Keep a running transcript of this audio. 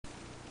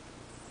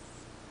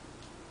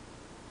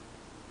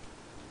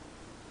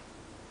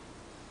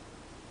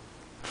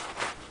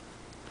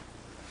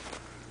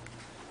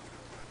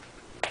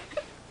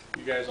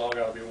You guys all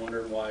got to be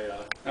wondering why,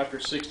 after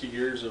 60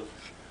 years of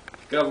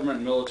government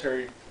and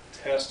military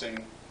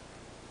testing,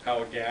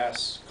 how a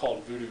gas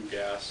called voodoo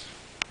gas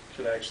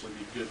could actually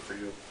be good for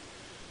you.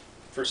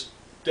 For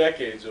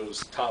decades it was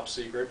top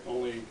secret.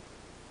 Only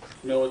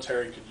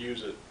military could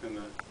use it in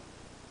the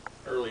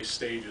early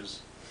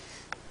stages.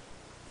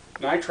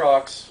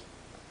 Nitrox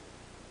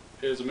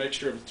is a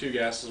mixture of the two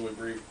gases we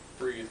breathe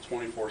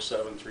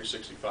 24/7,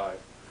 365.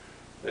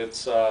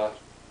 It's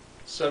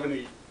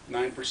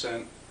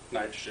 79%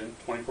 nitrogen,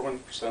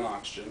 21%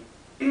 oxygen,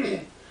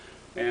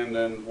 and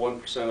then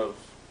 1% of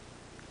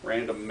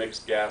random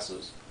mixed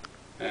gases.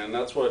 And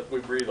that's what we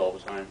breathe all the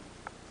time.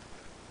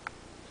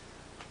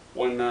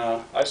 When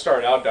I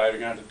started out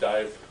diving, I had to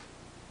dive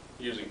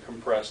using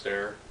compressed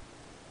air,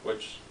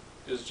 which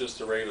is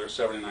just a regular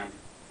 79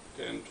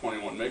 and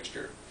 21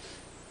 mixture.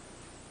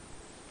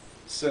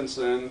 Since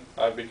then,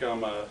 I've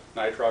become a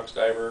nitrox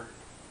diver,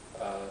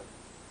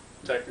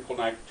 technical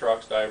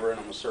nitrox diver, and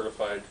I'm a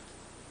certified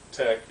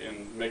tech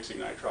in mixing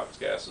nitrox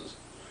gases.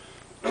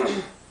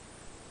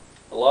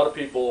 A lot of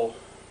people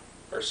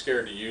are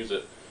scared to use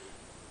it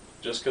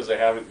just because they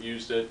haven't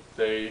used it.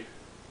 They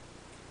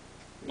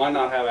might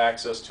not have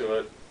access to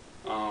it.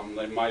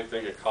 They might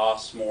think it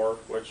costs more,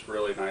 which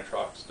really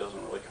nitrox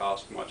doesn't really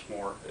cost much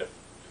more, if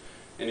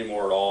any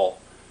more at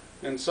all.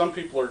 And some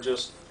people are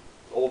just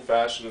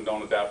old-fashioned and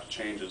don't adapt to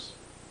changes.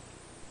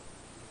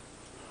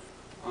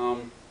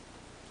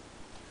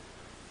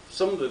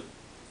 Some of the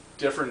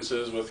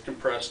differences with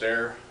compressed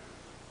air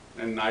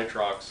and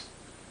nitrox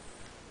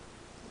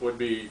would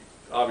be,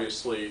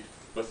 obviously,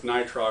 with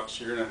nitrox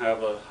you're going to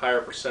have a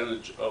higher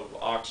percentage of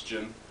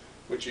oxygen,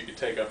 which you could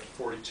take up to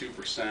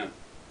 42%.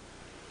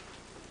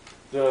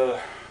 The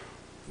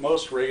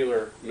most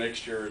regular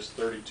mixture is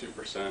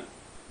 32%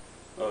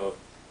 of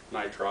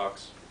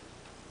nitrox.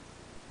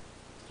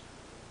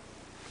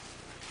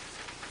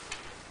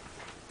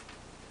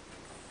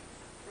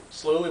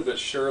 Slowly but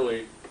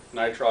surely,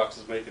 nitrox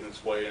is making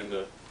its way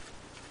into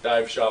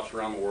dive shops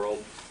around the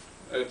world.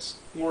 It's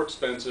more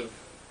expensive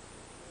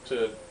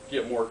to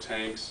get more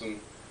tanks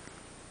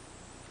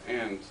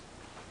and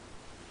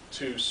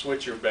to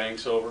switch your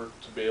banks over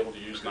to be able to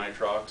use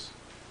nitrox.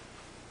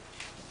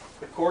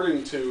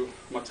 According to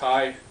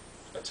Matai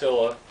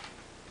Attila,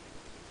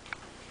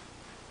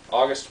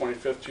 August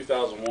 25th,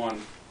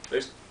 2001,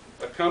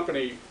 a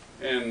company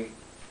in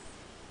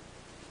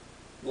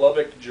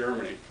Lubbock,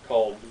 Germany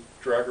called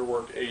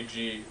Dragerwerk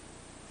AG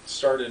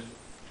started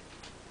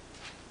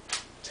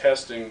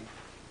testing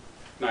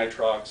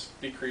nitrox,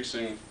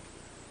 decreasing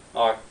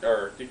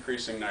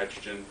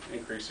nitrogen,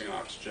 increasing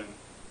oxygen,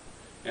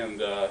 and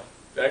they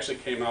actually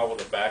came out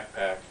with a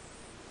backpack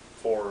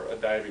for a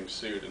diving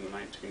suit in the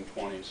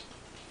 1920s.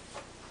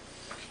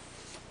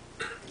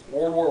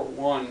 World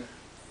War I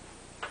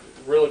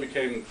really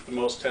became the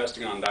most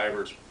testing on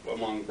divers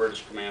among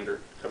British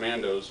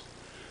commandos.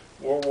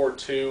 World War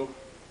II,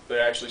 they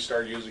actually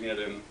started using it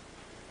in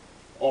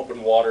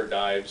open water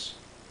dives.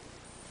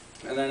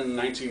 And then in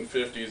the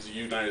 1950s, the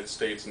United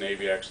States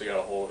Navy actually got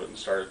a hold of it and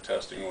started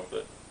testing with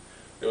it.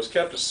 It was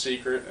kept a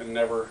secret and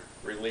never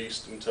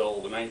released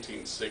until the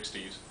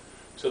 1960s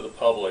to the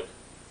public,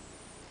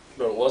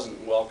 but it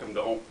wasn't welcomed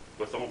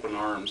with open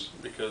arms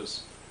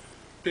because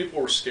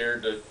people were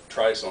scared to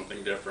try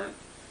something different.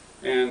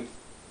 And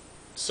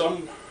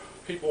some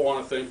people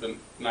want to think that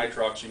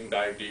nitrox, you can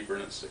dive deeper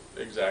and it's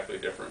exactly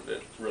different.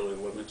 It really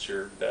limits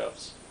your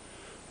depths,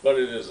 but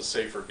it is a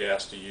safer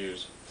gas to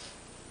use.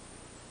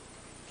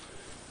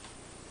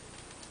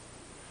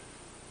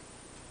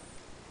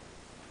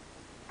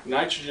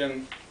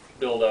 Nitrogen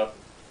buildup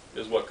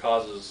is what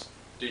causes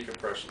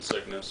decompression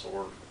sickness,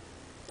 or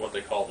what they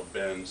call the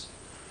bends.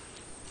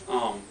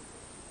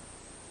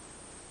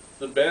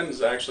 The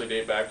bends actually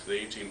date back to the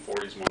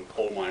 1840s among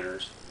coal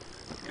miners,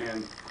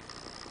 and it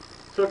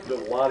took a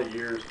lot of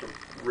years to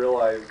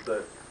realize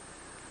that,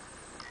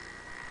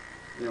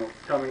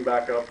 coming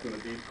back up from the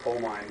deep coal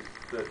mines,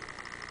 that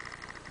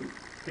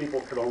people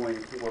could only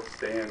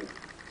withstand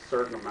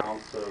certain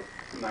amounts of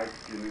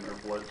nitrogen in their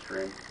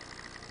bloodstream.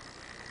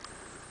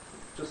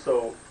 Just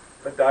so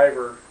a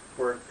diver,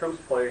 where it comes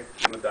to play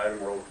in the diving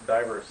world, the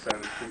diver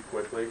ascends too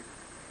quickly,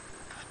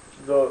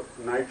 the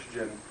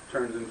nitrogen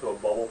turns into a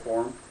bubble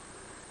form,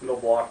 and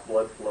it'll block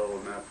blood flow,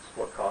 and that's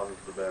what causes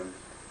the bends.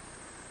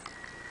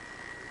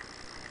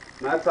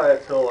 Matai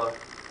Attila,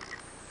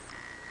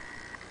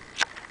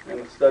 in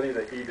the study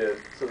that he did,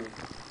 said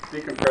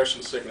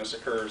decompression sickness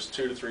occurs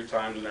 2 to 3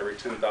 times in every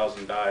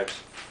 10,000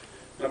 dives,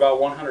 and about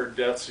 100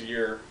 deaths a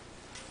year.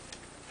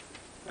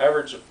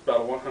 Average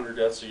about 100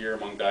 deaths a year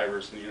among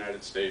divers in the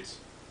United States.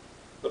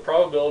 The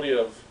probability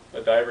of a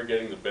diver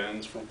getting the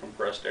bends from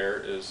compressed air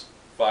is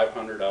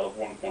 500 out of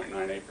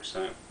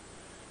 1.98%,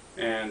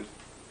 and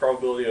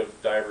probability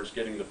of divers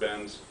getting the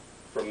bends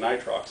from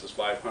nitrox is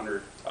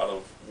 500 out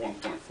of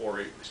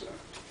 1.48%.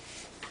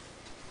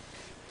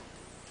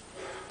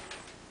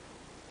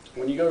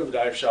 When you go to the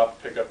dive shop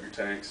to pick up your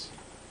tanks,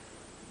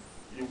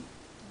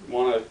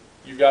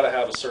 you've got to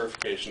have a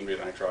certification to be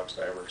a nitrox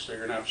diver. So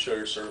you're going to have to show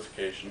your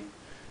certification.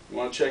 You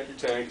want to check your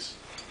tanks.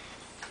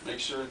 make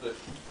sure that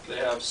they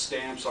have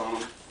stamps on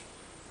them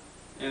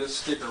and a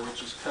sticker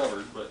which is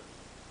covered, but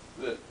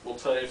that will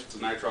tell you if it's a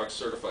Nitrox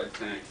certified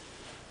tank.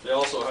 They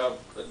also have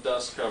a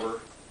dust cover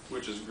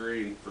which is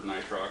green for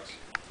Nitrox.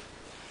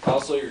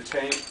 Also, your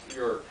tank,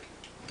 your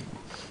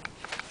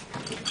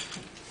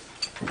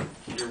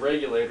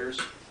regulators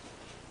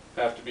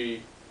have to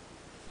be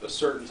a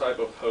certain type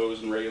of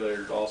hose and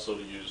regulator also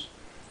to use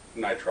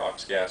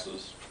Nitrox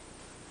gases.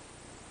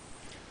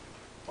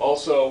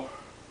 Also,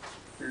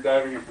 if you're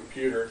diving a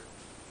computer,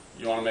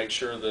 you want to make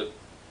sure that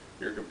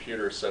your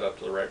computer is set up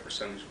to the right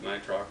percentage of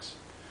Nitrox.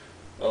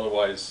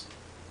 Otherwise,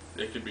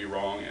 it could be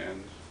wrong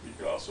and you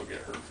could also get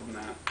hurt from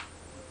that.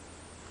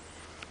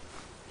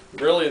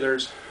 Really,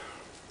 there's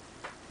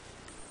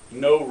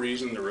no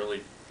reason to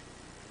really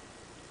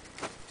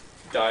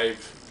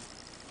dive.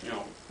 You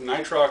know,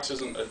 Nitrox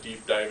isn't a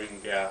deep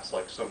diving gas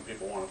like some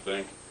people want to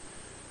think.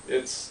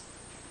 It's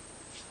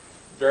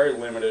very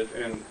limited,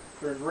 and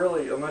there's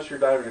really, unless you're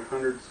diving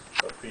hundreds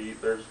of feet,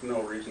 there's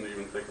no reason to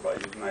even think about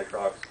using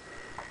Nitrox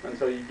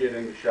until you get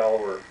into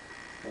shallower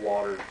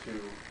water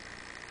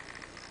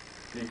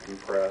to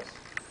decompress.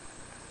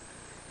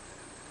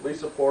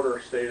 Lisa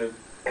Porter stated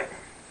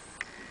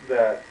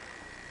that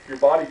your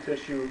body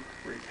tissue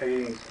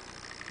retains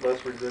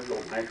less residual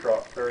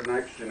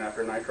nitrogen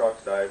after a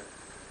Nitrox dive.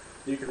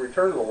 You can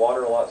return to the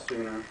water a lot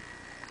sooner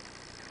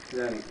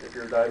than if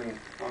you're diving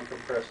on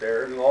compressed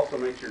air, and it also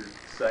makes your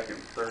second,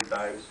 third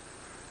dives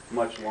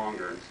much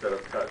longer instead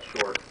of cut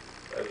short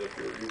as if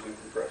you were using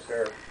compressed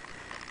air.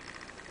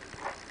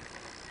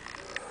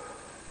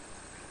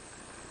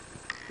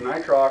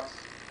 Nitrox,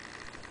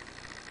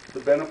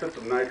 the benefits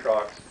of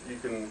Nitrox, you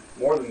can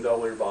more than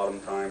double your bottom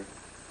time.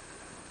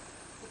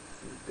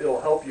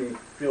 It'll help you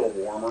feel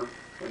warmer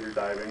when you're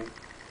diving,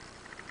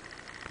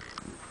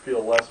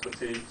 feel less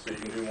fatigued so you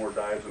can do more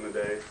dives in a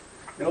day.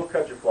 It'll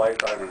cut your flight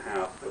time in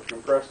half. With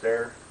compressed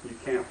air, you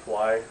can't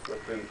fly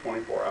within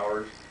 24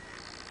 hours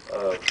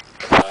of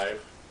a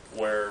dive,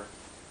 where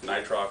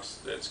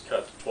Nitrox, it's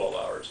cut to 12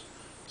 hours.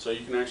 So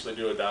you can actually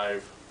do a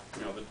dive,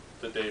 you know,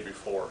 the day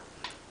before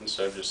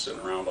instead of just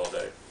sitting around all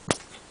day.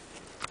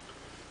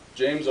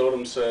 James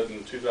Odom said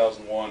in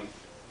 2001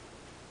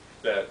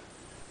 that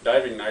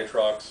diving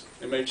Nitrox,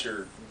 it makes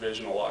your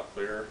vision a lot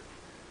clearer,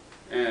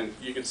 and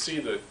you can see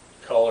the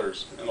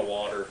colors in the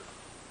water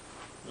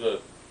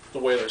the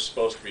way they're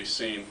supposed to be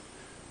seen.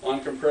 On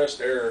compressed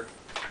air,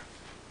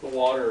 the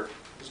water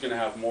is going to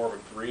have more of a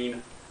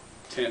green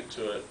tint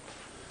to it.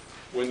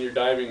 When you're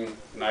diving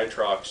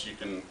Nitrox,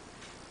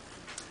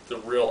 the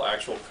real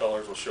actual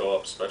colors will show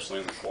up, especially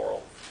in the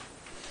coral.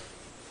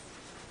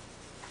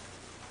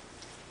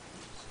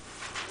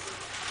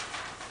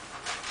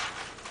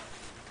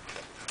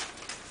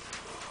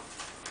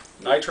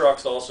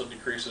 Nitrox also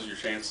decreases your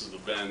chances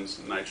of bends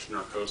and nitrogen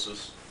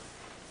narcosis.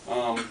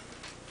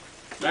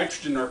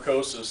 Nitrogen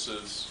narcosis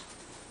is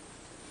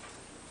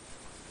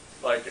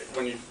like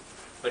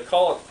they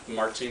call it the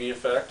Martini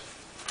effect.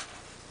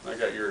 I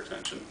got your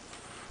attention.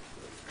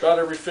 About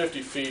every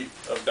 50 feet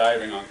of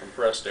diving on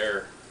compressed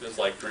air is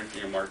like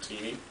drinking a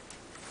martini.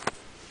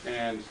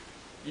 And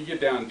you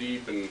get down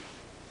deep and,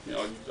 you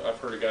know, I've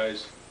heard of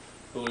guys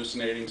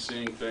hallucinating,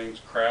 seeing things,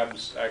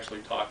 crabs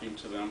actually talking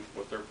to them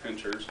with their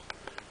pinchers.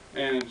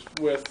 And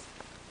with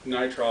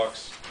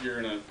Nitrox,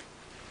 you're going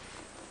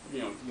to,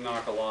 you know,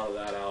 knock a lot of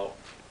that out.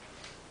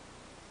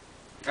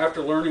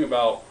 After learning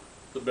about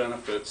the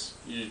benefits,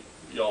 you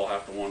all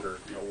have to wonder,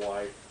 you know,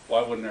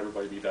 why wouldn't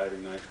everybody be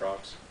diving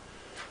Nitrox?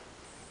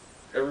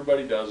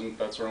 Everybody doesn't.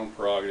 That's their own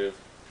prerogative.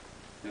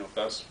 You know, if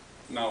that's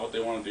not what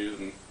they want to do,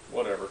 then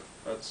whatever.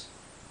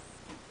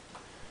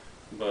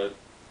 But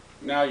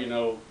now you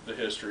know the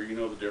history. You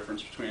know the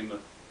difference between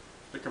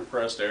the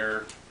compressed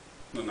air,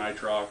 the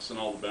Nitrox, and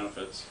all the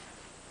benefits.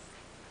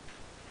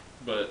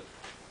 But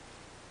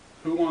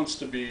who wants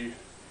to be,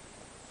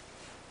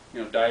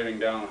 you know, diving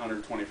down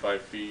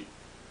 125 feet,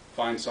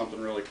 find something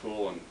really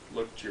cool, and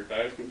look at your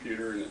dive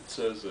computer and it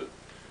says that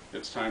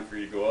it's time for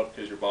you to go up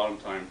because your bottom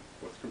time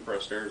with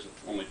compressed air is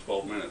only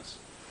 12 minutes.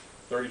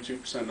 32%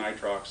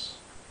 Nitrox,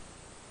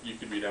 you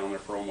could be down there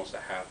for almost a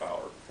half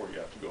hour before you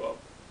have to go up.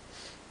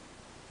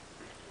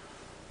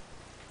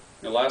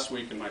 Now, last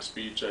week in my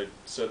speech I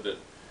said that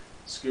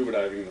scuba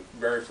diving, the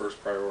very first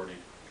priority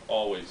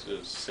always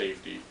is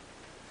safety.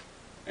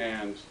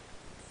 And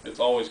it's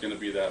always going to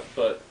be that.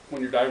 But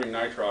when you're diving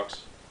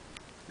Nitrox,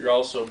 you're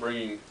also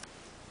bringing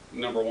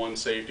number one,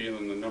 safety, and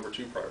then the number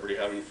two priority,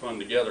 having fun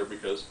together,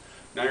 because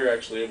now you're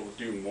actually able to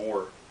do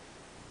more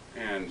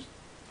and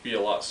be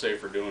a lot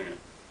safer doing it.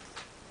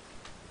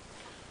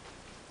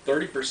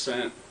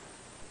 30%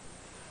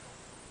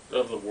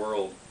 of the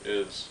world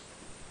is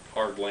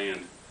hard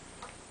land,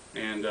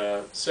 and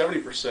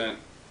 70%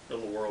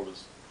 of the world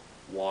is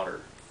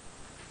water.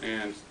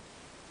 And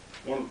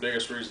one of the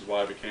biggest reasons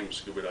why I became a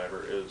scuba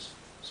diver is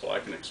so I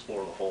can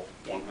explore the whole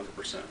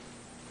 100%.